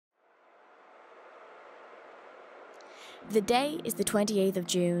The day is the 28th of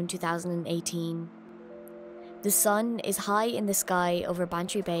June 2018. The sun is high in the sky over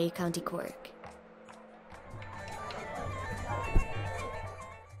Bantry Bay, County Cork.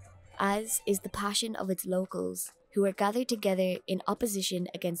 As is the passion of its locals, who are gathered together in opposition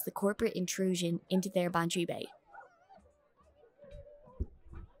against the corporate intrusion into their Bantry Bay.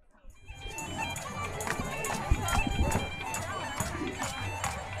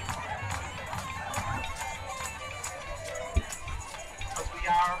 We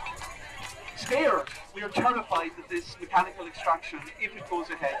are scared, we are terrified that this mechanical extraction, if it goes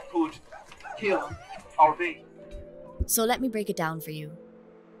ahead, could kill our bay. So let me break it down for you.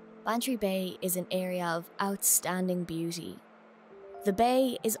 Bantry Bay is an area of outstanding beauty. The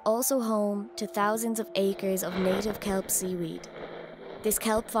bay is also home to thousands of acres of native kelp seaweed. This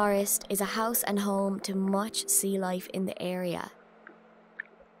kelp forest is a house and home to much sea life in the area.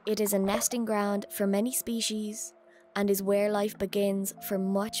 It is a nesting ground for many species and is where life begins for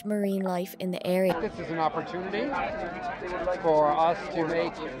much marine life in the area. This is an opportunity for us to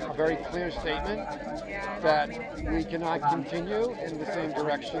make a very clear statement that we cannot continue in the same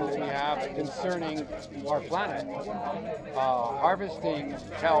direction that we have concerning our planet. Harvesting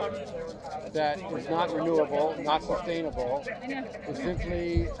kelp that is not renewable, not sustainable, is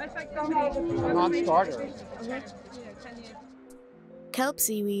simply a non-starter. Kelp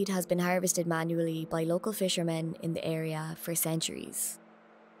seaweed has been harvested manually by local fishermen in the area for centuries.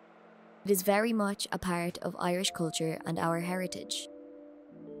 It is very much a part of Irish culture and our heritage.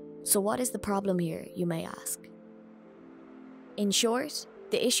 So what is the problem here, you may ask? In short,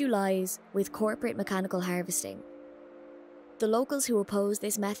 the issue lies with corporate mechanical harvesting. The locals who oppose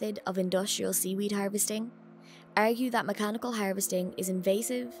this method of industrial seaweed harvesting argue that mechanical harvesting is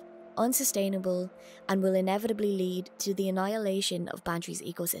invasive, unsustainable, and will inevitably lead to the annihilation of Bantry's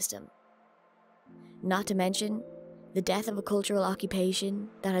ecosystem. Not to mention the death of a cultural occupation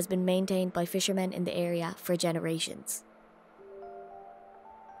that has been maintained by fishermen in the area for generations.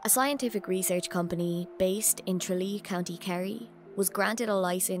 A scientific research company based in Tralee, County Kerry, was granted a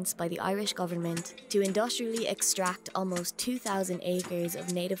licence by the Irish government to industrially extract almost 2,000 acres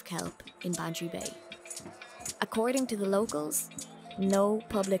of native kelp in Bantry Bay. According to the locals, no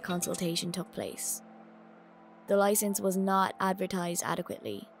public consultation took place. The licence was not advertised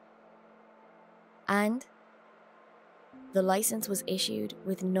adequately. And the licence was issued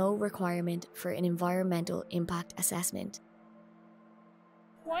with no requirement for an environmental impact assessment.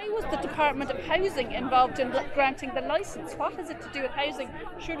 Why was the Department of Housing involved in granting the licence? What has it to do with housing?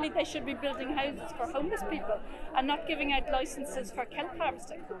 Surely they should be building houses for homeless people and not giving out licences for kelp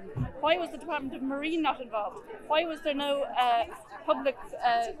harvesting. Why was the Department of Marine not involved? Why was there no public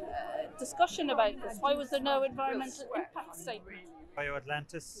discussion about this? Why was there no environmental impact statement?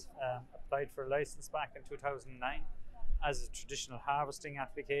 BioAtlantis applied for a licence back in 2009 as a traditional harvesting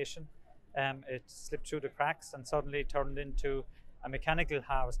application. It slipped through the cracks and suddenly turned into a mechanical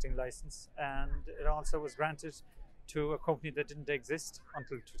harvesting license, and it also was granted to a company that didn't exist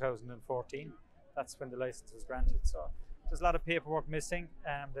until 2014. That's when the license was granted. So there's a lot of paperwork missing,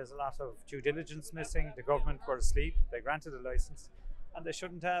 there's a lot of due diligence missing. The government were asleep. They granted a license, and they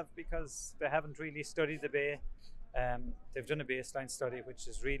shouldn't have, because they haven't really studied the bay. They've done a baseline study which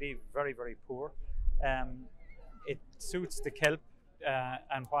is really very, very poor. It suits the kelp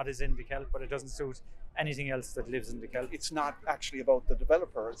and what is in the kelp, but it doesn't suit anything else that lives in the kelp. It's not actually about the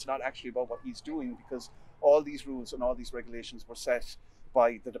developer, it's not actually about what he's doing, because all these rules and all these regulations were set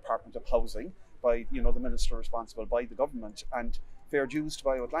by the Department of Housing, by the minister responsible, by the government, and fair dues to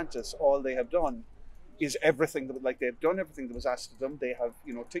BioAtlantis. All they have done is everything that, they've done everything that was asked of them. They have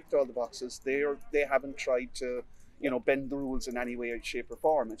ticked all the boxes. They haven't tried to bend the rules in any way, shape or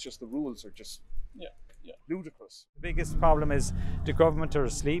form. It's just the rules are just ludicrous. The biggest problem is the government are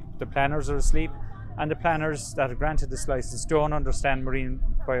asleep, the planners are asleep, and the planners that have granted this license don't understand marine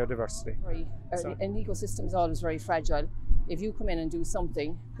biodiversity. An ecosystem is always very fragile. If you come in and do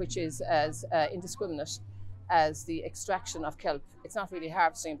something which is as indiscriminate as the extraction of kelp, it's not really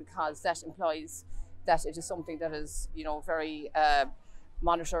harvesting, because that implies that it is something that is very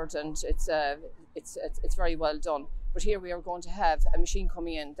monitored, and it's very well done. But here we are going to have a machine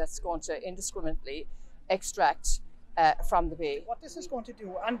coming in that's going to indiscriminately extract from the bay. What this is going to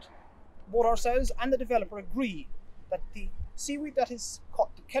do, and both ourselves and the developer agree, that the seaweed that is cut,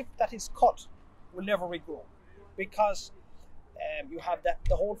 the kelp that is cut, will never regrow, because you have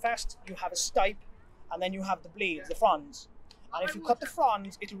the holdfast, you have a stipe, and then you have the blades, the fronds. And if you cut the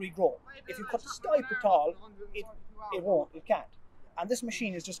fronds, it'll regrow. If you cut the stipe at all, it won't, it can't. And this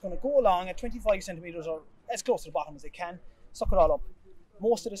machine is just going to go along at 25 centimeters, or as close to the bottom as they can, suck it all up,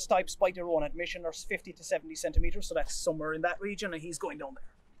 Most of the stipes, by their own admission, are 50 to 70 centimetres, so that's somewhere in that region, and he's going down there.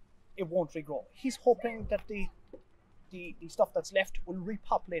 It won't regrow. He's hoping that the stuff that's left will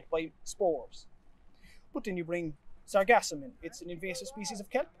repopulate by spores. But then you bring sargassum in. It's an invasive species of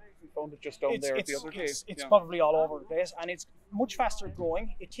kelp. We found it just down there the other day. It's probably all over the place, and it's much faster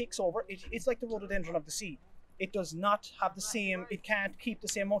growing. It takes over. It's like the rhododendron of the sea. It does not have the same, it can't keep the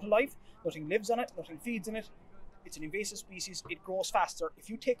same amount of life. Nothing lives on it, nothing feeds in it. It's an invasive species. It grows faster. If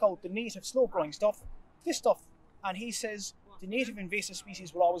you take out the native slow-growing stuff, this stuff, and he says the native invasive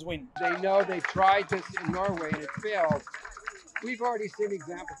species will always win. They know they tried this in Norway and it failed. We've already seen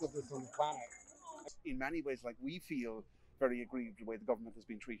examples of this on the planet. In many ways, like, we feel very aggrieved with the way the government has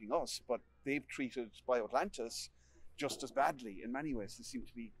been treating us, but they've treated BioAtlantis just as badly in many ways. They seem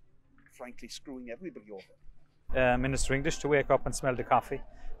to be, frankly, screwing everybody over. Minister English to wake up and smell the coffee.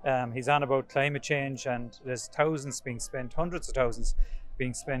 He's on about climate change, and there's thousands being spent, hundreds of thousands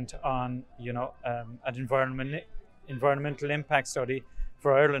being spent on, an environmental impact study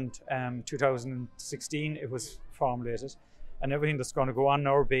for Ireland. 2016 it was formulated, and everything that's going to go on in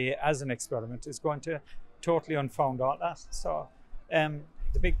our bay as an experiment is going to totally unfound all that. So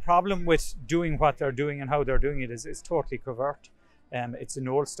the big problem with doing what they're doing and how they're doing it is totally covert. It's an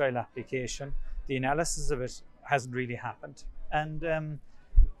old style application. The analysis of it hasn't really happened, and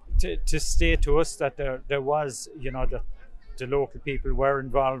to state to us that there was, that the local people were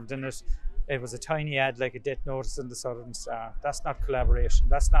involved in it. It was a tiny ad, like a death notice in the Southern Star. That's not collaboration.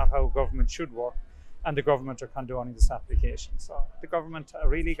 That's not how government should work, and the government are condoning this application. So the government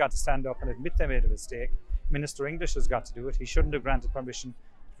really got to stand up and admit they made a mistake. Minister English has got to do it. He shouldn't have granted permission to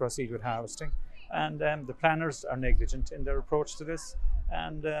proceed with harvesting, and the planners are negligent in their approach to this.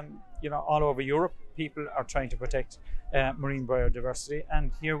 And all over Europe, people are trying to protect marine biodiversity,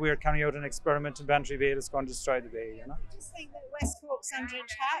 and here we're carrying out an experiment in Bantry Bay that's going to destroy the bay. I just think that West Cork's under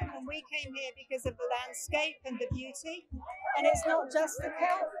attack, and we came here because of the landscape and the beauty. And it's not just the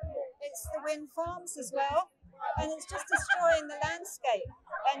kelp, it's the wind farms as well. And it's just destroying the landscape.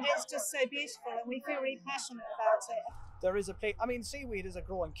 And it's just so beautiful, and we feel really passionate about it. There is a place, seaweed is a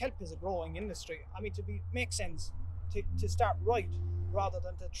growing, kelp is a growing industry. Makes sense to start right rather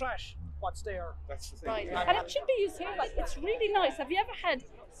than to trash what's there. That's the thing. Right, and it should be used here. Like, it's really nice. Have you ever had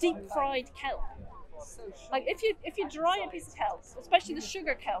deep fried kelp? Like, if you dry a piece of kelp, especially the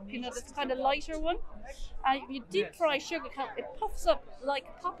sugar kelp, this kind of lighter one, and you deep fry sugar kelp, it puffs up like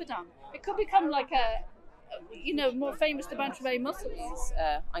a poppadom. It could become like more famous the Bantry Bay mussels.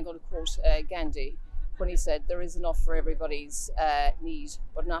 I'm going to quote Gandhi when he said, "There is enough for everybody's need,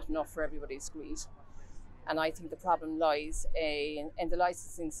 but not enough for everybody's greed." And I think the problem lies in the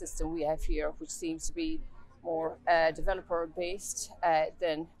licensing system we have here, which seems to be more developer-based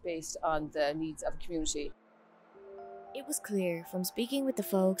than based on the needs of a community. It was clear from speaking with the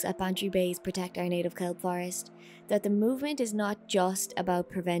folks at Bantry Bay's Protect Our Native Kelp Forest that the movement is not just about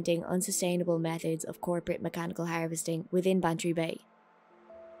preventing unsustainable methods of corporate mechanical harvesting within Bantry Bay.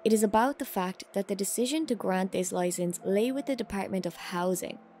 It is about the fact that the decision to grant this licence lay with the Department of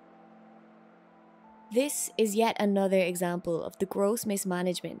Housing. This is yet another example of the gross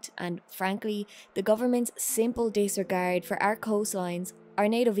mismanagement and, frankly, the government's simple disregard for our coastlines, our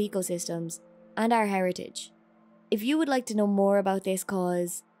native ecosystems, and our heritage. If you would like to know more about this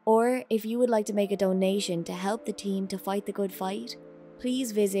cause, or if you would like to make a donation to help the team to fight the good fight,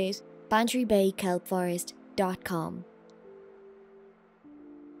 please visit bantrybaykelpforest.com.